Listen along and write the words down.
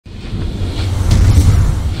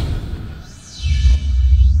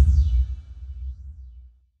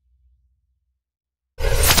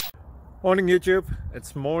Morning YouTube,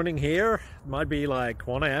 it's morning here. It might be like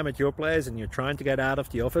 1 a.m. at your place and you're trying to get out of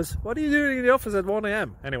the office. What are you doing in the office at 1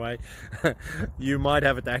 a.m.? Anyway, you might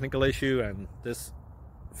have a technical issue and this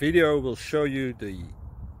video will show you the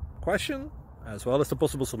question as well as the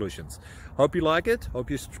possible solutions. Hope you like it,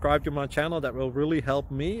 hope you subscribe to my channel. That will really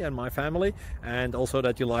help me and my family, and also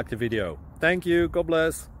that you like the video. Thank you, God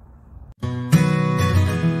bless.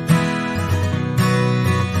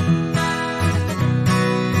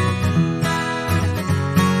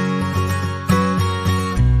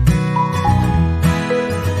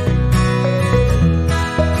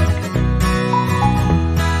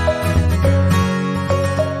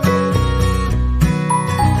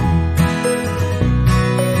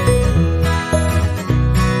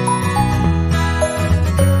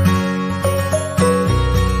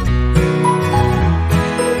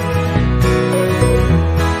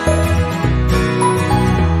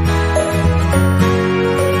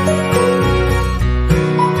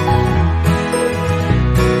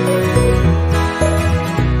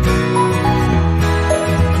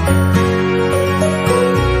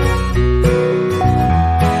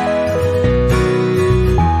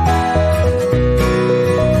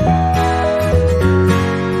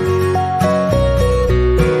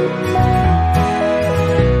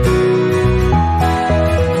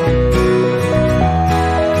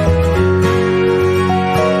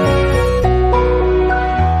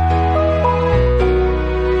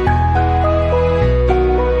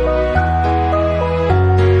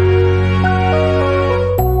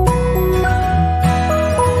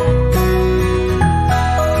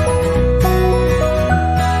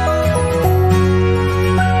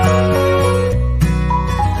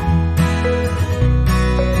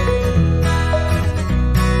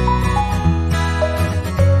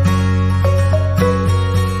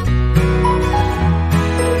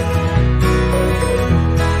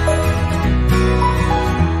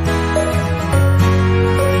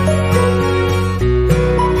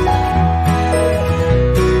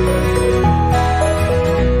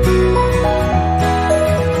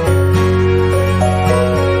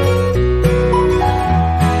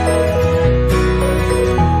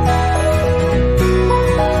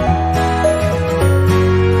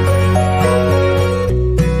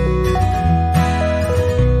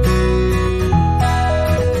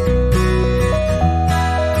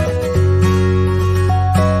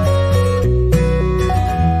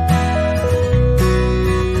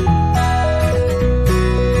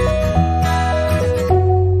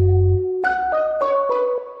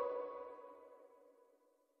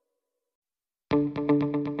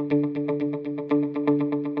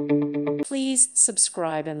 Please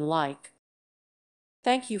subscribe and like.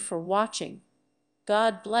 Thank you for watching.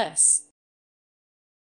 God bless.